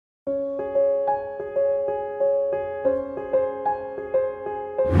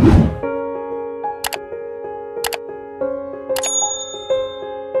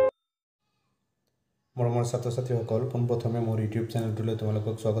মৰমৰ ছাত্ৰ-ছাত্ৰীসকল পোনপ্ৰথমে মোৰ ইউটিউব চেনেলটোলৈ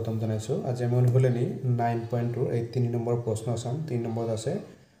তোমালোকক স্বাগতম জনাইছোঁ। আজি আমি অনুশীলনী 9.2 এই 3 নম্বৰ প্ৰশ্ন চাম। 3 নম্বৰত আছে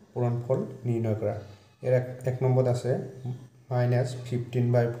পূৰণফল নিৰ্ণয় কৰা। ইয়াৰ 1 নম্বৰত আছে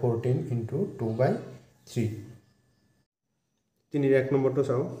 -15/14 * 2/3। 3 1 নম্বৰটো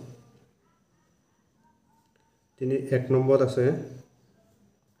চাওঁ। 3 1 নম্বৰত আছে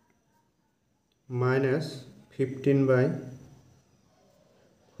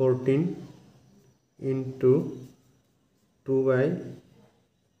 -15/14 *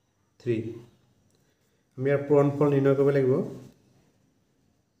 2/3। আমি ইয়াৰ পূৰণফল নিৰ্ণয়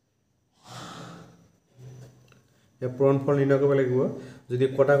কৰিব লাগিব। যদি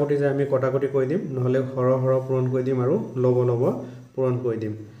কটাকটি যায় আমি কটাকটি কৰি দিম, নহ'লে হৰ পূৰণ কৰি দিম আৰু লব পূৰণ কৰি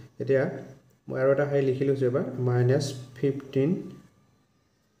দিম। এতিয়া মই আৰু এটা লিখি লৈছোঁ এবাৰ -15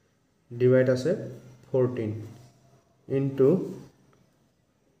 ডিভাইড আছে 14 *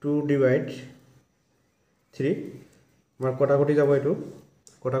 2/3। আমাৰ কটাকটি যাব, এইটো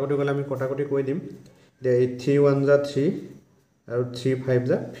কটাকটি গ'লে আমি কটাকটি কৰি দিম। এতিয়া 3 1 * 3 আৰু 3 5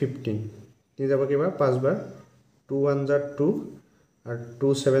 * 15। 3 যাব কিবা 5 বাৰ, 2 1 * 2 আৰু 2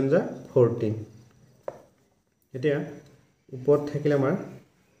 7 * 14। এতিয়া ওপৰত থাকিলে আমাৰ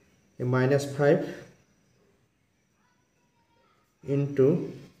 -5 *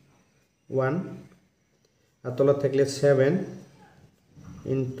 1 আৰু তলত থাকিলে 7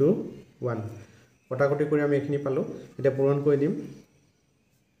 * 1। কটাকটি কৰি আমি এইখিনি পালোঁ। এতিয়া পূৰণ কৰি দিম।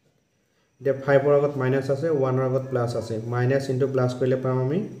 এতিয়া 5ৰ আগত মাইনাছ আছে, 1ৰ আগত প্লাছ আছে। মাইনাছ ইনটু প্লাছ কৰিলে পাম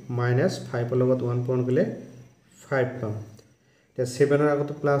আমি -5ৰ লগত 1 পূৰণ কৰিলে 5 পাম। এতিয়া 7ৰ আগত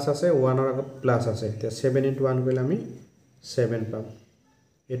প্লাছ আছে, 1ৰ আগত প্লাছ আছে। এতিয়া 7 * 1 কৰিলে আমি 7 পাম।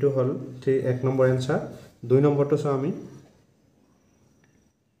 এইটো হ'ল 1 নম্বৰ এনচাৰ। 2 নম্বৰটো চাওঁ আমি।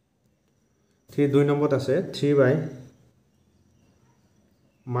 2 নম্বৰত আছে 3/-11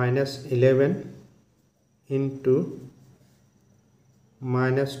 *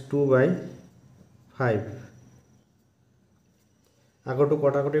 -2/5। আগৰটো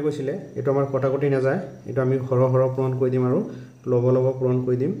কটাকটি গৈছিলে, এইটো আমাৰ কটাকটি নাযায়। এইটো আমি হৰ পূৰণ কৰি দিম আৰু লব পূৰণ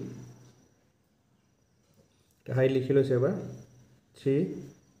কৰি দিম। লিখি লৈছোঁ এবাৰ 3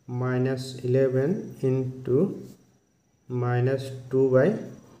 - 11 *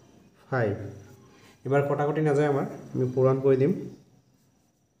 -2/5। এবাৰ কটাকটি নাযায় আমাৰ, আমি পূৰণ কৰি দিম।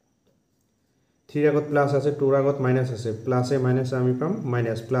 3ৰ আগত প্লাছ আছে, 2ৰ আগত মাইনাছ আছে। প্লাছে মাইনাছে আমি পাম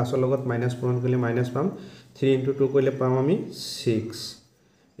মাইনাছ। প্লাছৰ লগত মাইনাছ পূৰণ কৰিলে মাইনাছ পাম। 3 * 2 কৰিলে পাম আমি 6।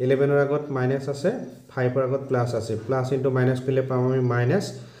 11ৰ আগত মাইনাছ আছে, 5ৰ আগত প্লাছ আছে। প্লাছ ইনটু মাইনাছ কৰিলে পাম আমি মাইনাছ,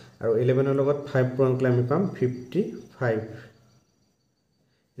 আৰু 11ৰ লগত 5 পূৰণ কৰিলে আমি পাম 55।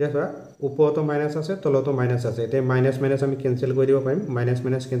 এতিয়া চোৱা, ওপৰতো মাইনাছ আছে, তলতো মাইনাছ আছে। এতিয়া মাইনাছ আমি কেঞ্চেল কৰি দিব পাৰিম। মাইনাছ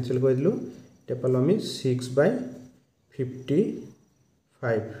কেঞ্চেল কৰি দিলোঁ। এতিয়া পালোঁ আমি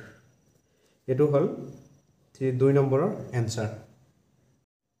 6/55। এইটো হ'ল 2 নম্বৰৰ এনচাৰ।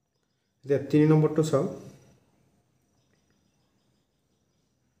 এতিয়া 3 নম্বৰটো চাওঁ।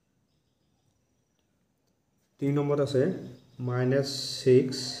 3 নম্বৰত আছে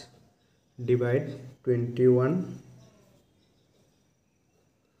 -6 / 21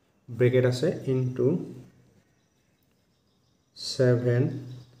 ব্ৰেকেট আছে ইনটু 7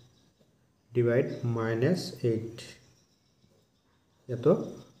 / -8। ইয়াতো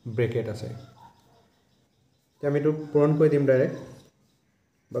ব্ৰেকেট আছে। এতিয়া আমি এইটো পূৰণ কৰি দিম ডাইৰেক্ট,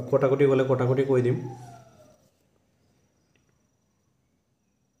 বা কটাকটি গ'লে কটাকটি কৰি দিম।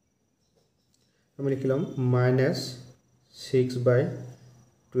 আমি লিখি ল'ম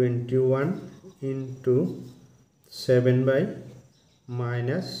 -6/21 *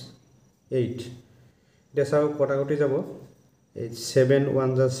 7/-8। এতিয়া চাওঁ কটাকটি যাব। 7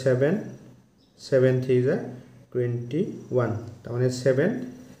 1 * 7, 7 3 * 21। তাৰমানে 7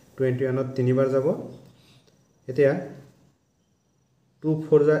 21ত 3 বাৰ যাব। এতিয়া 2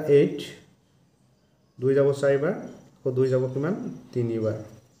 4 * 8, 2 যাব 4 বাৰ, আকৌ 2 যাব কিমান 3 বাৰ।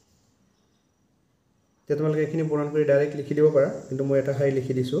 এতিয়া তোমালোকে এইখিনি পূৰণ কৰি ডাইৰেক্ট লিখি দিব পাৰা, কিন্তু মই এটা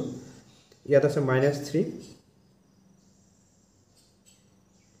লিখি দিছোঁ। ইয়াত আছে -3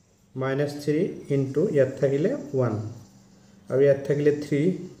 ইনটু ইয়াত থাকিলে 1, আৰু ইয়াত থাকিলে 3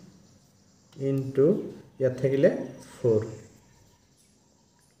 ইনটু ইয়াত থাকিলে 4।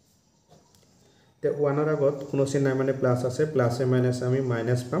 এতিয়া 1ৰ আগত কোনো চিন নাই, মানে প্লাছ আছে। প্লাছে মাইনাছে আমি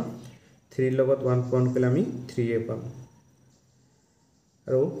মাইনাছ পাম। 3ৰ লগত 1 পূৰণ কৰিলে আমি 3 পাম।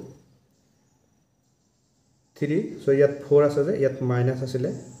 আৰু 3 ইয়াত 4 আছে যে, ইয়াত মাইনাছ আছিলে,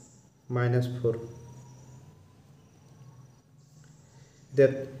 -4। এতিয়া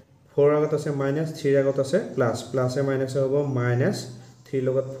 4ৰ আগত আছে মাইনাছ, 3ৰ আগত আছে প্লাছ। প্লাছে মাইনাছে হ'ব মাইনাছ। 3ৰ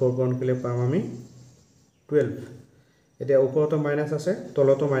লগত 4 পূৰণ কৰিলে পাম আমি 12। এতিয়া ওপৰতো মাইনাছ আছে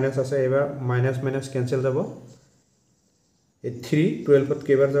তলতো মাইনাছ আছে এবাৰ মাইনাছ মাইনাছ কেনসেল যাব এই 3 12 ত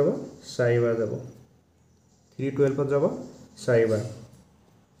কেইবাৰ যাব 4 বাৰ যাব 3 12 ত যাব 4 বাৰ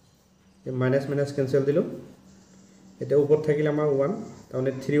এই মাইনাছ মাইনাছ কেনসেল দিলো এটা ওপৰত থাকিলে আমাৰ 1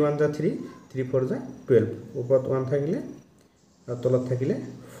 তাহলে 3 1 যা 3 3 4 যা 12 ওপৰত 1 থাকিলে আৰু তলত থাকিলে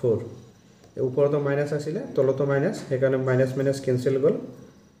 4 এই ওপৰতো মাইনাছ আছিল তলতো মাইনাছ সেইকাৰণে মাইনাছ মাইনাছ কেনসেল গল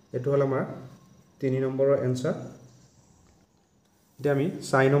এটো হল আমাৰ 3 নম্বৰৰ आंसर এতিয়া আমি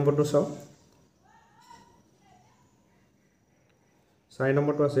 4 নম্বৰটো চাও 4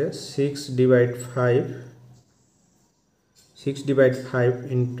 নম্বৰটো আছে 6 divide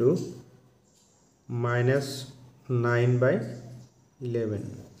 5 into minus 9 by 11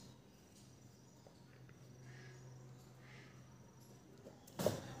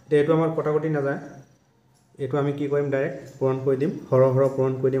 এটো আমাৰ কটাকটি না যায় এটো আমি কি কৰিম ডাইৰেক্ট পূৰণ কৰি দিম হৰ হৰ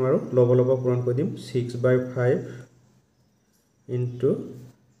পূৰণ কৰি দিম আৰু লব লব পূৰণ কৰি দিম 6 by 5 into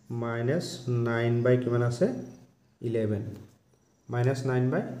minus 9 by কিমান আছে 11 minus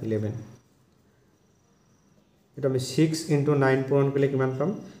 9 by 11 এটা আমি 6 into 9 পূৰণ কৰিলে কিমান পাম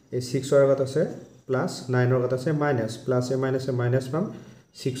এই 6 ৰ আগত আছে প্লাস 9 ৰ আগত আছে মাইনাস প্লাস এ মাইনাস পাম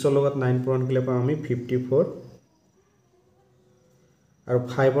 6 ৰ লগত 9 পূৰণ কৰিলে পাম আমি 54 আৰু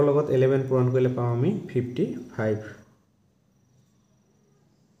 5 ৰ লগত 11 পূৰণ কৰিলে পাম আমি 55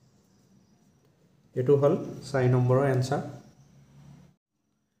 এটো হল 4 নম্বৰৰ आंसर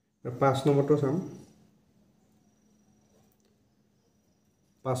 5 নম্বৰটো চাম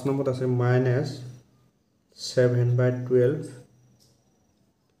 5 নম্বৰত আছে minus 7 by 12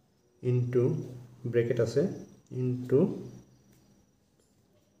 into bracket আছে into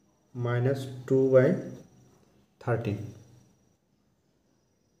minus 2 by 13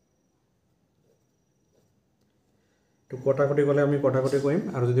 তো কটাকটি গলে আমি কটাকটি কৰিম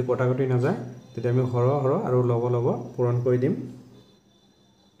আৰু যদি কটাকটি না যায় তেতিয়া আমি হৰ হৰ আৰু লব লব পূৰণ কৰি দিম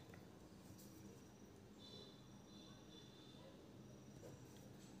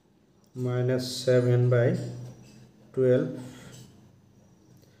minus 7 by 12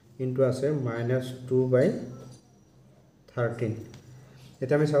 into আছে minus 2 by 13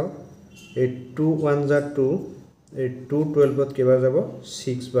 এটা আমি চাও এই 2 1 যা 2 এই 2 12 ত কেবাৰ যাব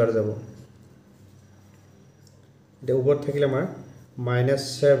 6 বাৰ যাব এটা ওপৰত থাকিলে আমাৰ minus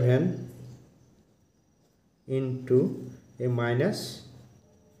 7 into এই minus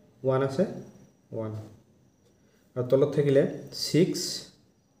 1 আছে 1 আৰু তলত থাকিলে 6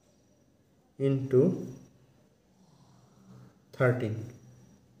 into 13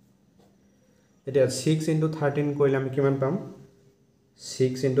 এটা 6 into 13 কইলে আমি কিমান পাম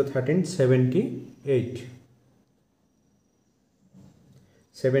 6 into 13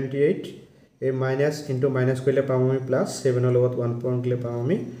 78 এই মাইনাস into মাইনাস কইলে পাম আমি প্লাস 7 ৰ লগত 1 পূৰণ কৰিলে পাম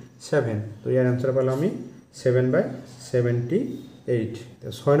আমি 7 তো ইয়াৰ आंसर পালো আমি 7 by 78 তো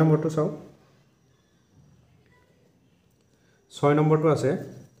 6 নম্বৰটো চাও 6 নম্বৰটো আছে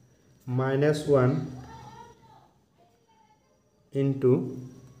minus 1 into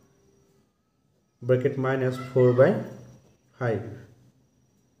bracket minus 4 by 5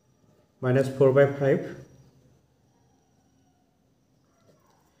 minus 4 by 5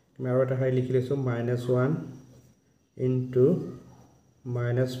 मैं और हाई लिखि লৈছো minus 1 into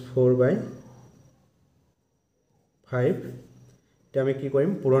minus 4 by 5 তে আমি কি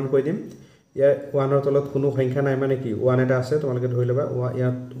কৰিম পূৰণ কৰি দিম ইয়াৰ 1 ৰ তলত কোনো সংখ্যা নাই মানে কি 1 এটা আছে তোমালোকে ধৰি লবা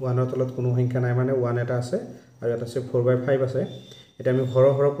ইয়াত 1 ৰ তলত কোনো সংখ্যা নাই মানে 1 এটা আছে আৰু এটা আছে 4 by 5 আছে এটা আমি হৰ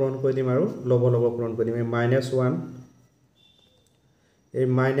হৰ পূৰণ কৰি দিম আৰু লব লব পূৰণ কৰি দিম এই -1 এই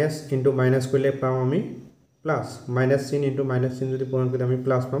মাইনাস ইনটু মাইনাস কৰিলে পাম আমি প্লাস মাইনাস চিন ইনটু মাইনাস চিন যদি পূৰণ কৰিলে আমি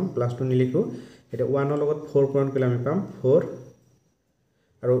প্লাস পাম প্লাসটো নিলিখো এটা 1 ৰ লগত 4 পূৰণ কৰিলে আমি পাম 4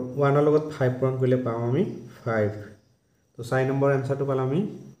 আৰু 1 ৰ লগত 5 পূৰণ কৰিলে পাম আমি 5 তো 4 নম্বৰ आंसरটো পালে আমি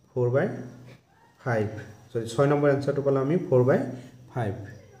 4 by 5 সৰি 6 নম্বৰ आंसरটো পালে আমি 4 by 5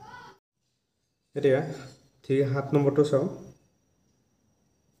 এতিয়া 3 7 নম্বৰটো চাও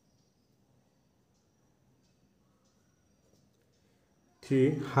 3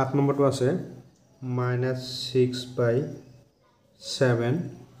 7 নম্বৰটো আছে -6 by 7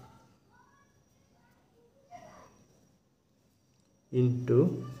 into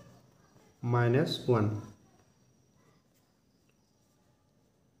 -1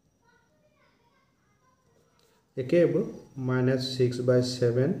 একে হ'ব -6 by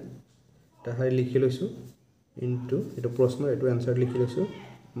 7 তাহাই লিখি লৈছো into এটো প্ৰশ্ন এটো आंसर লিখি লৈছো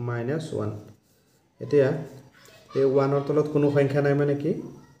 -1 এতিয়া এই 1 ৰ তলত কোনো সংখ্যা নাই মানে কি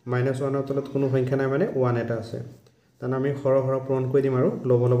 -1 ৰ তলত কোনো সংখ্যা নাই মানে 1 এটা আছে তান আমি হৰ হৰ পূৰণ কৰি দিম আৰু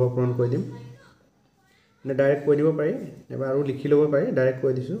লব লব পূৰণ কৰি দিম নে ডাইৰেক্ট কৈ দিব পাৰি এবাৰ আৰু লিখি লব পাৰি ডাইৰেক্ট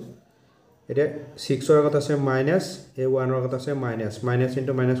কৈ দিছো এতিয়া 6 ৰ আগত আছে মাইনাস এই 1 ৰ আগত আছে মাইনাস মাইনাস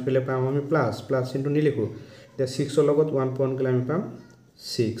ইনটু মাইনাস কৰিলে পাম আমি প্লাস প্লাস ইনটু নিলিখো এতিয়া 6 ৰ লগত 1 পূৰণ কৰিলে আমি পাম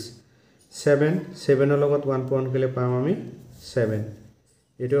 6 7 7 ৰ লগত 1 পূৰণ কৰিলে পাম আমি 7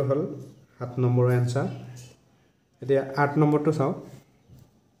 এটো হল 7 নম্বৰৰ आंसर এতিয়া 8 নম্বৰটো চাও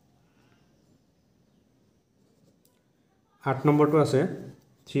 8 নম্বৰটো আছে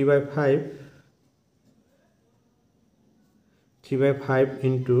 3/5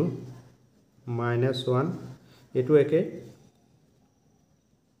 into -1 এটো একে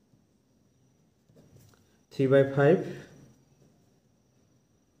 3/5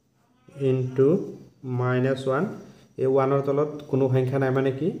 into -1 এই 1 ৰ তলত কোনো সংখ্যা নাই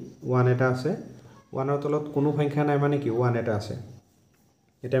মানে কি 1 এটা আছে 1 ৰ তলত কোনো সংখ্যা নাই মানে কি 1 এটা আছে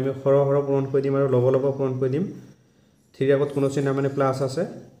এটা আমি হৰ পূৰণ কৰি দিম আৰু লব পূৰণ কৰি দিম 3 ৰ আগত কোনো চিহ্ন মানে প্লাস আছে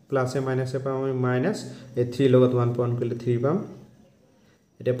প্লাসে মাইনাসে পাম আমি মাইনাস এই 3 লগত 1 পূৰণ কৰিলে 3 পাম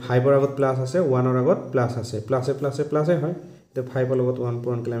এটা 5 ৰ আগত প্লাস আছে 1 ৰ আগত প্লাস আছে প্লাসে হয় এটা 5 ৰ লগত 1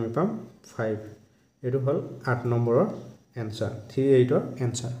 পূৰণ কৰিলে আমি পাম 5 এটো হল 8 নম্বৰৰ आंसर 38 ৰ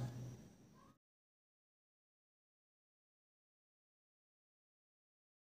आंसर